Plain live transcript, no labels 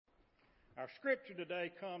Our scripture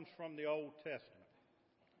today comes from the Old Testament.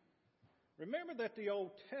 Remember that the Old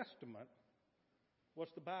Testament was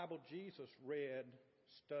the Bible Jesus read,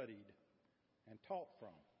 studied, and taught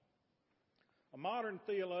from. A modern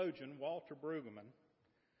theologian, Walter Brueggemann,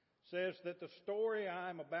 says that the story I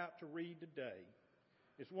am about to read today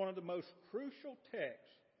is one of the most crucial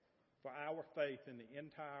texts for our faith in the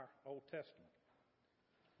entire Old Testament.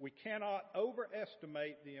 We cannot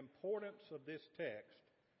overestimate the importance of this text,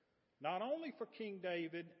 not only for King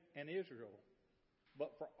David and Israel,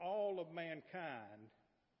 but for all of mankind,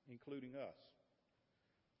 including us.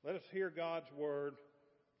 Let us hear God's word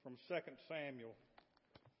from 2 Samuel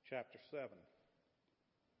chapter 7.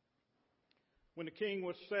 When the king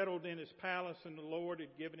was settled in his palace and the Lord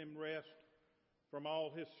had given him rest from all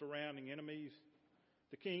his surrounding enemies,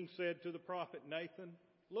 the king said to the prophet Nathan,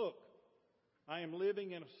 "Look, I am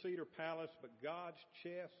living in a cedar palace, but God's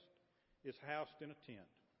chest is housed in a tent."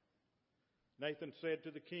 Nathan said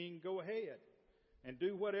to the king, "Go ahead and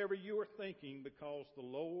do whatever you are thinking, because the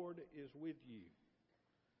Lord is with you."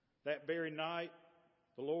 That very night,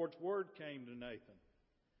 the Lord's word came to Nathan.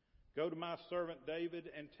 "Go to my servant David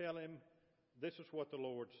and tell him, this is what the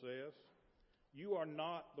Lord says. You are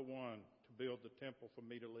not the one to build the temple for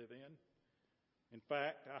me to live in. In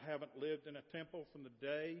fact, I haven't lived in a temple from the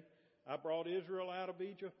day I brought Israel out of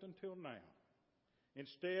Egypt until now.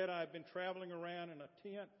 Instead, I've been traveling around in a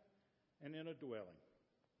tent and in a dwelling.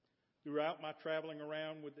 Throughout my traveling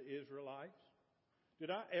around with the Israelites,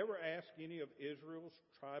 did I ever ask any of Israel's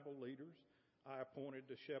tribal leaders I appointed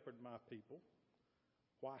to shepherd my people,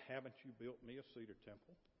 why haven't you built me a cedar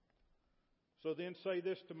temple? So then say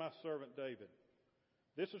this to my servant David.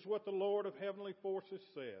 This is what the Lord of heavenly forces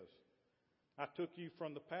says. I took you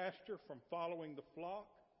from the pasture, from following the flock,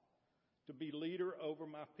 to be leader over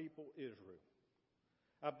my people Israel.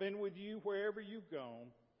 I've been with you wherever you've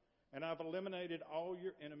gone, and I've eliminated all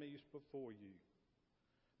your enemies before you.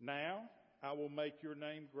 Now I will make your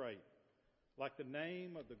name great, like the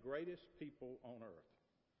name of the greatest people on earth.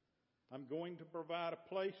 I'm going to provide a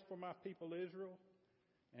place for my people Israel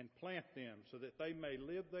and plant them so that they may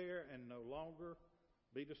live there and no longer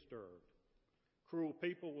be disturbed. Cruel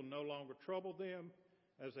people will no longer trouble them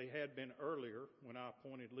as they had been earlier when I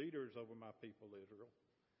appointed leaders over my people Israel.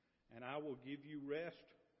 And I will give you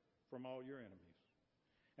rest from all your enemies.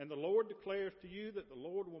 And the Lord declares to you that the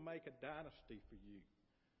Lord will make a dynasty for you.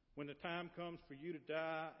 When the time comes for you to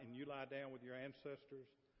die and you lie down with your ancestors,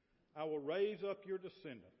 I will raise up your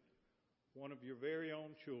descendant, one of your very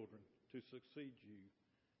own children, to succeed you,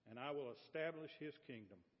 and I will establish his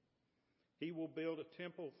kingdom. He will build a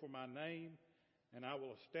temple for my name, and I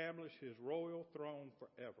will establish his royal throne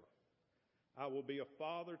forever. I will be a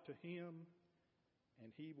father to him,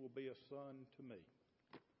 and he will be a son to me."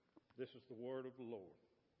 This is the word of the Lord.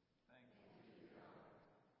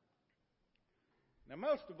 Now,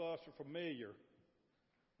 most of us are familiar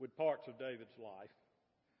with parts of David's life.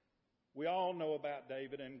 We all know about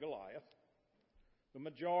David and Goliath. The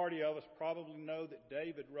majority of us probably know that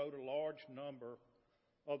David wrote a large number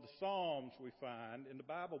of the Psalms we find in the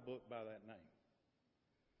Bible book by that name.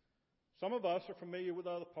 Some of us are familiar with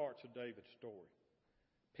other parts of David's story.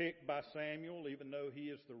 Picked by Samuel, even though he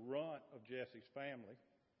is the runt of Jesse's family.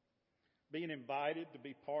 Being invited to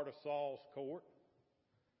be part of Saul's court.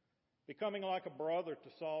 Becoming like a brother to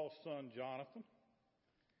Saul's son Jonathan.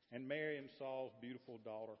 And marrying Saul's beautiful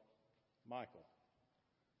daughter Michal.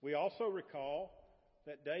 We also recall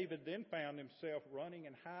that David then found himself running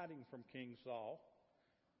and hiding from King Saul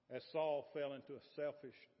as Saul fell into a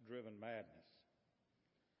selfish-driven madness.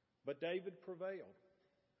 But David prevailed,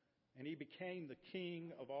 and he became the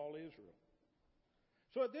king of all Israel.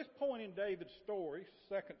 So at this point in David's story,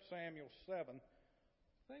 2 Samuel 7,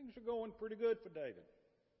 things are going pretty good for David.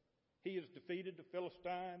 He has defeated the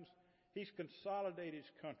Philistines. He's consolidated his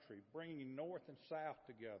country, bringing north and south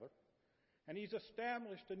together. And he's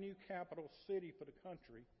established a new capital city for the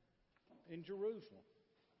country in Jerusalem.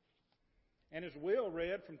 And as Will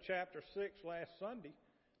read from chapter 6 last Sunday,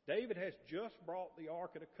 David has just brought the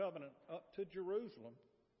Ark of the Covenant up to Jerusalem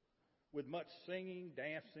with much singing,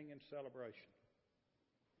 dancing, and celebration.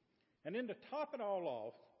 And then to top it all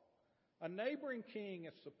off, a neighboring king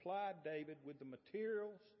has supplied David with the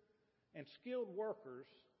materials and skilled workers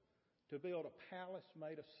to build a palace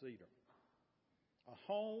made of cedar. A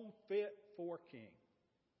home fit for a king.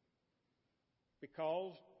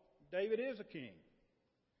 Because David is a king.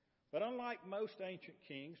 But unlike most ancient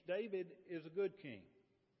kings, David is a good king.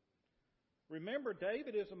 Remember,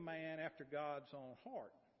 David is a man after God's own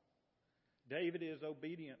heart. David is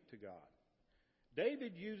obedient to God.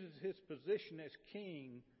 David uses his position as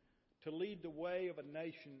king to lead the way of a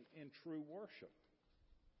nation in true worship.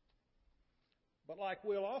 But like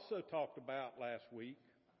Will also talked about last week,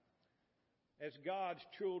 as God's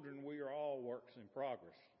children, we are all works in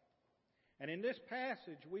progress. And in this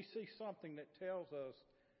passage, we see something that tells us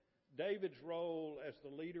David's role as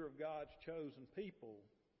the leader of God's chosen people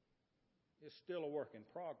is still a work in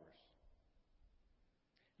progress.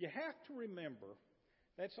 You have to remember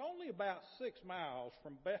that's only about 6 miles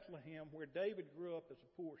from Bethlehem, where David grew up as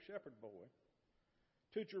a poor shepherd boy,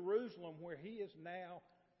 to Jerusalem, where he is now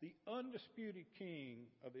the undisputed king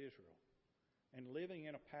of Israel and living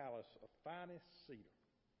in a palace of finest cedar.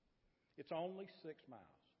 It's only 6 miles,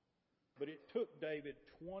 but it took David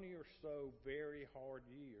 20 or so very hard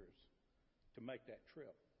years to make that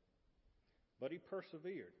trip. But he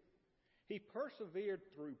persevered. He persevered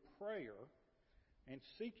through prayer and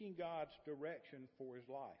seeking God's direction for his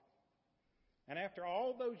life. And after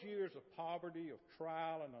all those years of poverty, of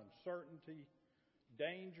trial and uncertainty,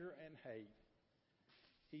 danger and hate,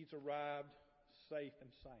 he's arrived safe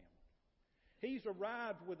and sound. He's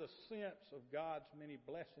arrived with a sense of God's many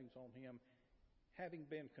blessings on him having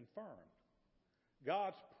been confirmed.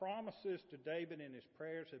 God's promises to David in his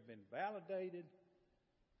prayers have been validated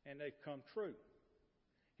and they've come true.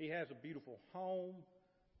 He has a beautiful home,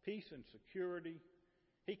 peace and security.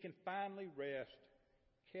 He can finally rest,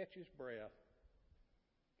 catch his breath,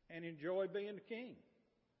 and enjoy being the king.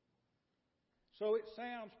 So it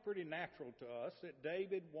sounds pretty natural to us that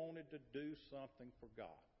David wanted to do something for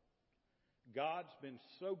God. God's been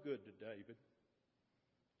so good to David.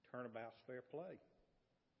 Turnabout's fair play.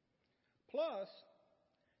 Plus,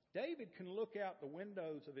 David can look out the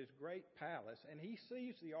windows of his great palace and he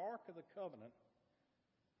sees the Ark of the Covenant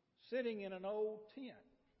sitting in an old tent.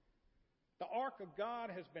 The Ark of God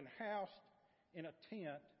has been housed in a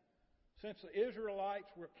tent since the Israelites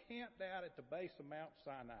were camped out at the base of Mount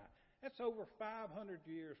Sinai. That's over 500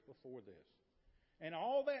 years before this. And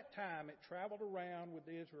all that time it traveled around with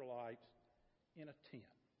the Israelites in a tent.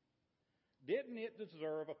 Didn't it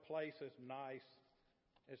deserve a place as nice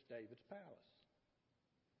as David's palace?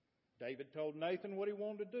 David told Nathan what he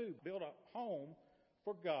wanted to do, build a home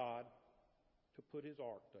for God to put his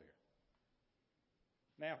ark there.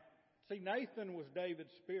 Now, see, Nathan was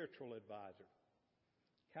David's spiritual advisor,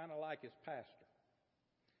 kind of like his pastor.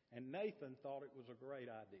 And Nathan thought it was a great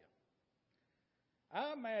idea.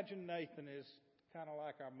 I imagine Nathan is kind of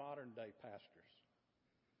like our modern day pastors.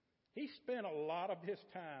 He spent a lot of his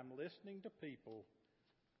time listening to people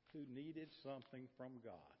who needed something from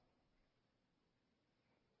God.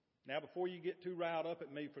 Now, before you get too riled up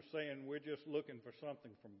at me for saying we're just looking for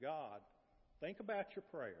something from God, think about your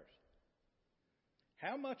prayers.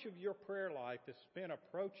 How much of your prayer life is spent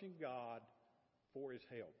approaching God for his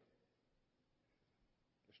help?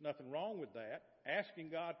 There's nothing wrong with that. Asking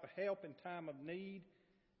God for help in time of need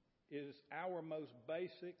is our most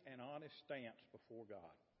basic and honest stance before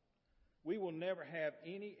God. We will never have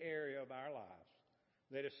any area of our lives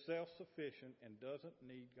that is self-sufficient and doesn't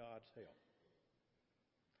need God's help.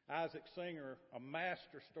 Isaac Singer, a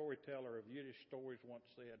master storyteller of Yiddish stories, once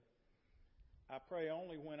said, "I pray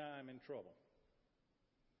only when I am in trouble.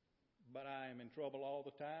 But I am in trouble all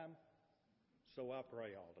the time, so I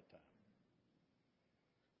pray all the time."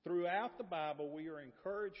 Throughout the Bible, we are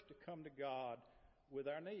encouraged to come to God with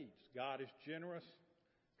our needs. God is generous.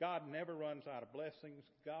 God never runs out of blessings.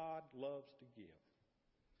 God loves to give.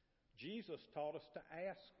 Jesus taught us to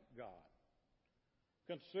ask God.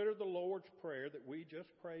 Consider the Lord's Prayer that we just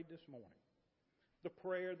prayed this morning, the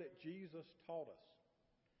prayer that Jesus taught us.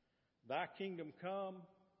 Thy kingdom come,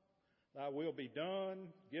 thy will be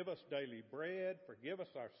done, give us daily bread, forgive us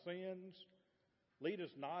our sins, lead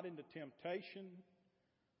us not into temptation,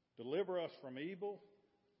 deliver us from evil.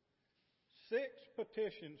 6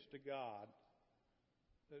 petitions to God.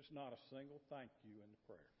 There's not a single thank you in the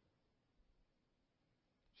prayer.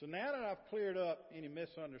 So now that I've cleared up any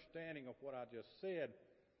misunderstanding of what I just said,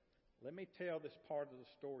 let me tell this part of the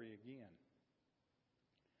story again.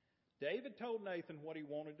 David told Nathan what he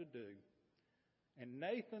wanted to do, and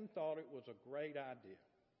Nathan thought it was a great idea.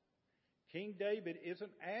 King David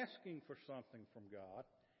isn't asking for something from God.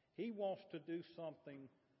 He wants to do something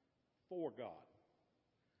for God.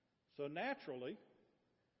 So naturally,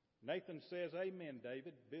 Nathan says, "Amen,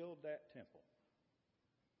 David, build that temple."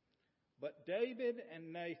 But David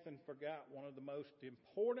and Nathan forgot one of the most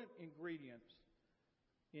important ingredients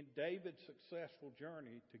in David's successful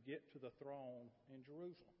journey to get to the throne in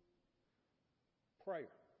Jerusalem: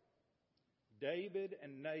 prayer. David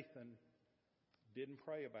and Nathan didn't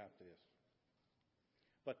pray about this.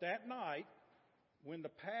 But that night, when the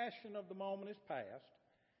passion of the moment is past,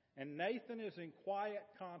 And Nathan is in quiet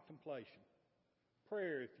contemplation,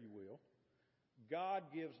 prayer, if you will. God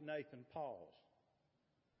gives Nathan pause.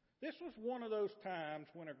 This was one of those times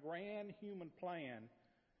when a grand human plan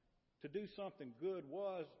to do something good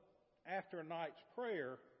was, after a night's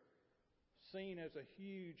prayer, seen as a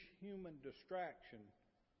huge human distraction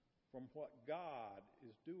from what God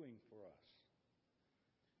is doing for us.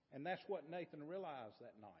 And that's what Nathan realized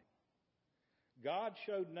that night. God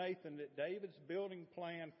showed Nathan that David's building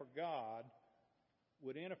plan for God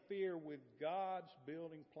would interfere with God's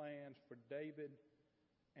building plans for David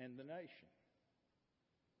and the nation.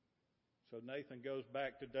 So Nathan goes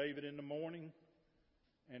back to David in the morning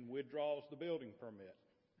and withdraws the building permit.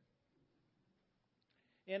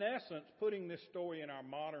 In essence, putting this story in our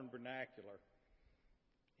modern vernacular,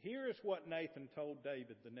 here is what Nathan told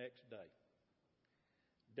David the next day.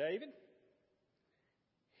 David,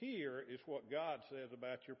 here is what God says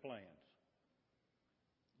about your plans.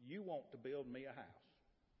 You want to build me a house.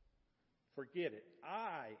 Forget it.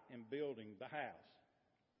 I am building the house.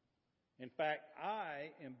 In fact,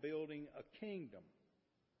 I am building a kingdom.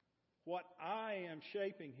 What I am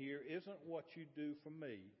shaping here isn't what you do for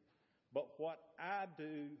me, but what I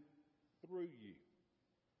do through you.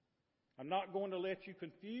 I'm not going to let you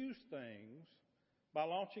confuse things by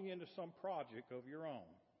launching into some project of your own,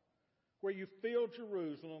 where you fill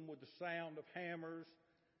Jerusalem with the sound of hammers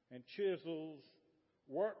and chisels,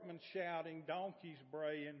 workmen shouting, donkeys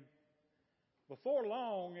braying. Before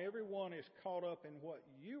long, everyone is caught up in what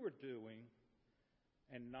you are doing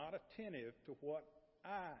and not attentive to what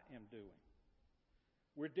I am doing.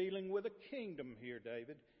 We're dealing with a kingdom here,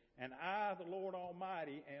 David, and I, the Lord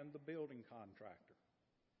Almighty, am the building contractor.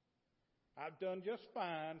 I've done just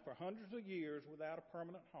fine for hundreds of years without a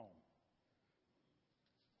permanent home.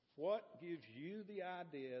 What gives you the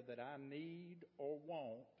idea that I need or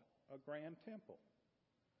want a grand temple?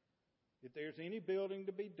 If there's any building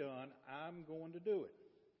to be done, I'm going to do it.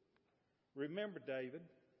 Remember, David,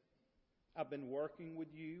 I've been working with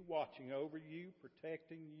you, watching over you,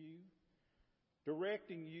 protecting you,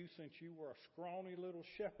 directing you since you were a scrawny little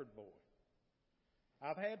shepherd boy.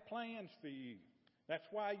 I've had plans for you. That's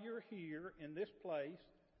why you're here in this place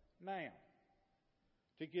now,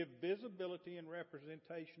 to give visibility and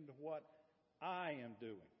representation to what I am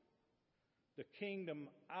doing, the kingdom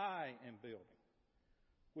I am building,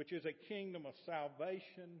 which is a kingdom of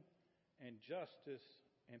salvation and justice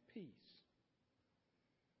and peace.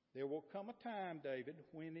 There will come a time, David,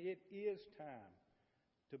 when it is time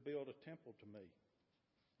to build a temple to me.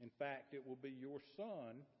 In fact, it will be your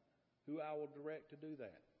son who I will direct to do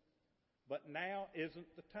that. But now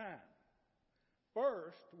isn't the time.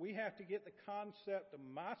 First, we have to get the concept of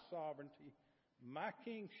my sovereignty, my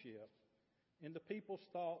kingship, into people's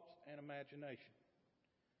thoughts and imagination.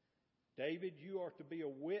 David, you are to be a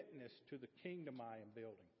witness to the kingdom I am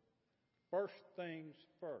building. First things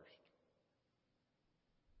first.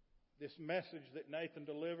 This message that Nathan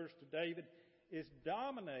delivers to David is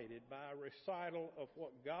dominated by a recital of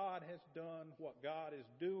what God has done, what God is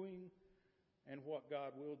doing, and what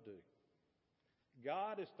God will do.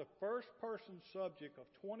 God is the first-person subject of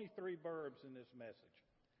 23 verbs in this message,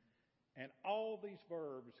 and all these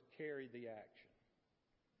verbs carry the action.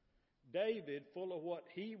 David, full of what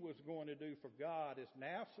he was going to do for God, is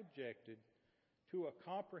now subjected to a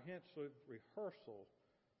comprehensive rehearsal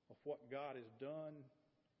of what God has done,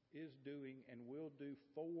 is doing, and will do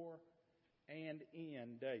for and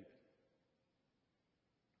in David.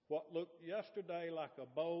 What looked yesterday like a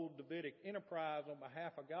bold Davidic enterprise on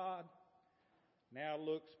behalf of God now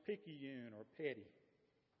looks picayune or petty.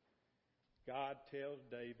 God tells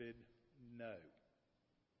David no.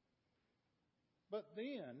 But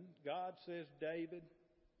then God says, David,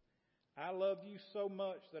 I love you so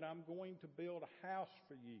much that I'm going to build a house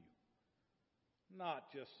for you.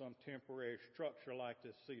 Not just some temporary structure like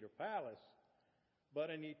this cedar palace, but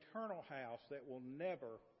an eternal house that will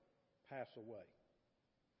never pass away.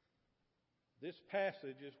 This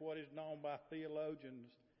passage is what is known by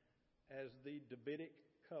theologians as the Davidic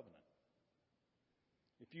covenant.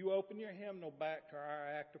 If you open your hymnal back to our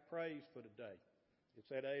act of praise for today,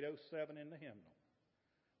 it's at 807 in the hymnal.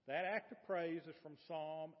 That act of praise is from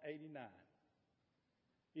Psalm 89.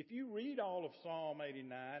 If you read all of Psalm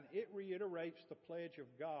 89, it reiterates the pledge of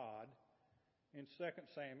God in 2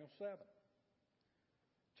 Samuel 7.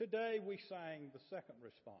 Today we sang the second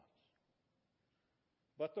response.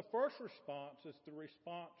 But the first response is the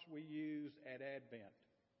response we use at Advent.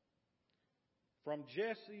 From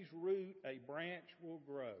Jesse's root a branch will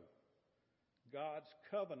grow. God's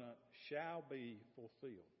covenant shall be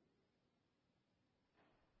fulfilled.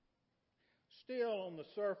 Still, on the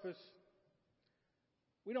surface,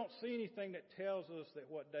 We don't see anything that tells us that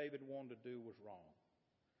what David wanted to do was wrong.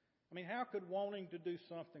 I mean, how could wanting to do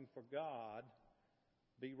something for God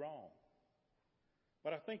be wrong?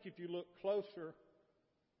 But I think if you look closer,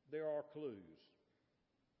 there are clues.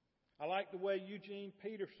 I like the way Eugene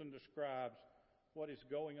Peterson describes what is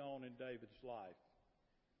going on in David's life.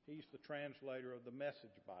 He's the translator of the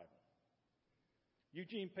Message Bible.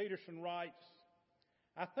 Eugene Peterson writes,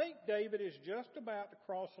 I think David is just about to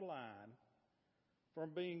cross a line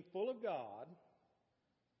from being full of God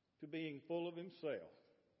to being full of himself.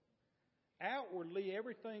 Outwardly,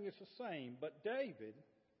 everything is the same, but David,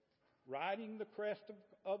 riding the crest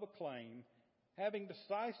of acclaim, having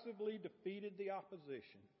decisively defeated the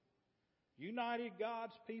opposition, united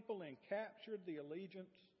God's people and captured the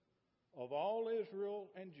allegiance of all Israel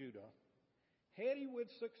and Judah, headed with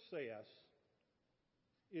success,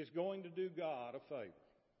 is going to do God a favor.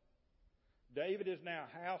 David is now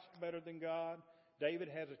housed better than God. David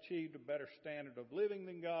has achieved a better standard of living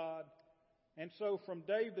than God. And so from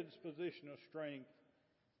David's position of strength,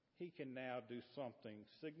 he can now do something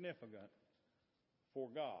significant for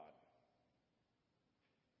God.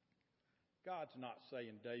 God's not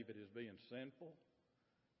saying David is being sinful.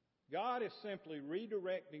 God is simply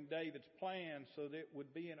redirecting David's plan so that it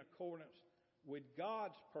would be in accordance with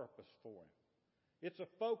God's purpose for him. It's a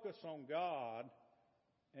focus on God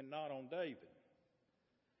and not on David.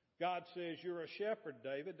 God says, you're a shepherd,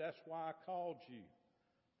 David. That's why I called you.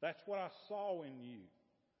 That's what I saw in you.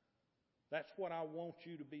 That's what I want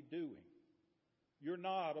you to be doing. You're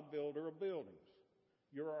not a builder of buildings.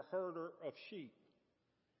 You're a herder of sheep.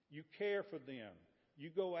 You care for them.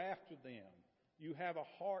 You go after them. You have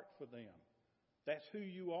a heart for them. That's who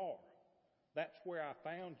you are. That's where I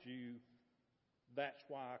found you. That's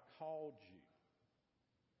why I called you.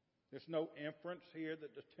 There's no inference here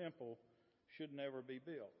that the temple should never be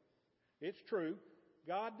built. It's true,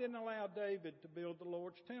 God didn't allow David to build the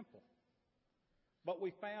Lord's temple. But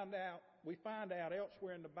we find out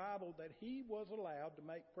elsewhere in the Bible that he was allowed to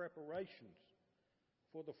make preparations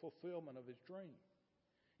for the fulfillment of his dream.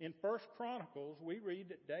 In 1 Chronicles, we read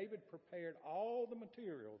that David prepared all the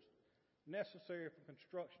materials necessary for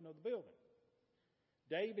construction of the building.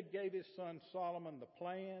 David gave his son Solomon the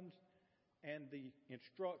plans and the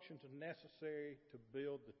instructions necessary to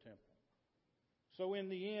build the temple. So in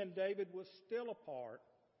the end, David was still a part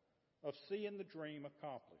of seeing the dream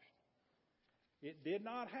accomplished. It did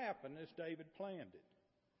not happen as David planned it,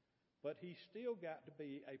 but he still got to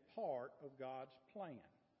be a part of God's plan.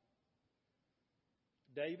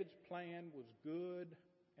 David's plan was good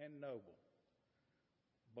and noble,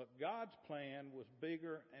 but God's plan was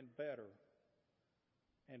bigger and better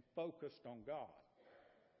and focused on God.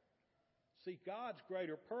 See, God's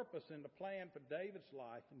greater purpose in the plan for David's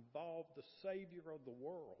life involved the Savior of the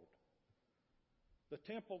world. The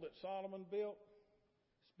temple that Solomon built,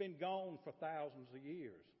 it's been gone for thousands of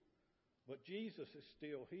years, but Jesus is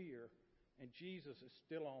still here, and Jesus is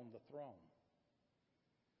still on the throne.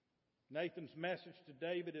 Nathan's message to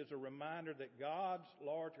David is a reminder that God's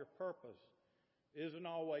larger purpose isn't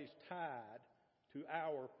always tied to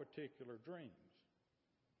our particular dreams.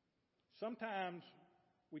 Sometimes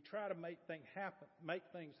we try to make things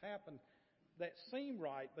happen that seem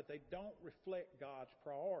right, but they don't reflect God's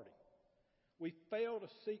priority. We fail to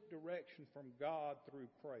seek direction from God through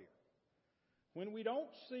prayer. When we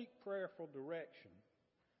don't seek prayerful direction,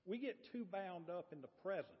 we get too bound up in the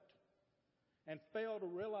present and fail to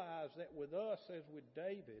realize that with us, as with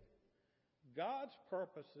David, God's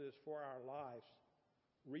purposes for our lives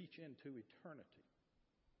reach into eternity.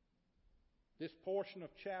 This portion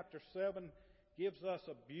of chapter 7 gives us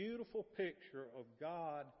a beautiful picture of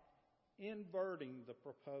God inverting the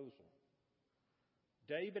proposal.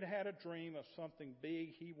 David had a dream of something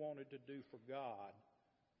big he wanted to do for God,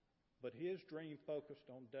 but his dream focused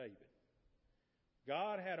on David.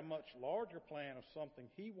 God had a much larger plan of something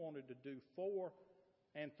he wanted to do for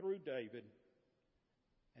and through David,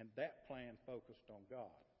 and that plan focused on God.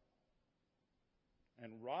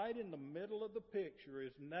 And right in the middle of the picture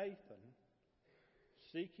is Nathan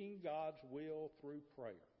seeking God's will through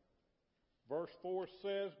prayer. Verse 4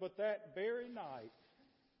 says, but that very night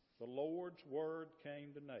the Lord's word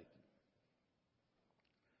came to Nathan.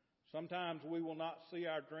 Sometimes we will not see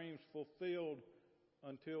our dreams fulfilled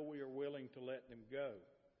until we are willing to let them go,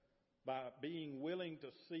 by being willing to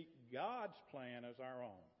seek God's plan as our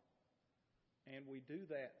own. And we do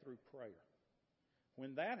that through prayer.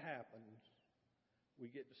 When that happens, we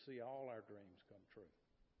get to see all our dreams come true.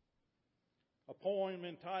 A poem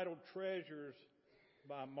entitled Treasures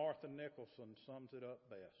by Martha Nicholson sums it up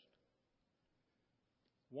best.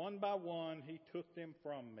 One by one he took them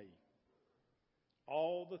from me.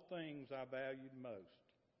 all the things I valued most.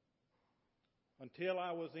 Until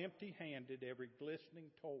I was empty-handed, every glistening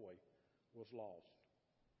toy was lost.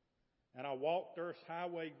 And I walked earth's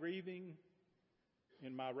highway grieving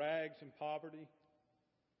in my rags and poverty,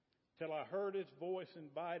 till I heard his voice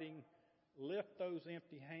inviting, lift those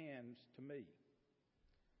empty hands to me.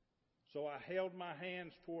 So I held my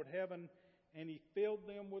hands toward heaven, and he filled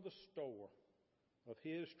them with a store of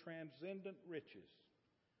his transcendent riches,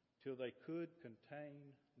 till they could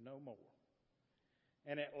contain no more.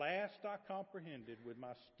 And at last I comprehended with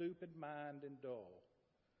my stupid mind and dull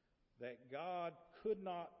that God could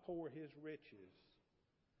not pour his riches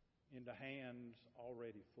into hands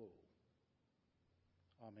already full.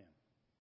 Amen.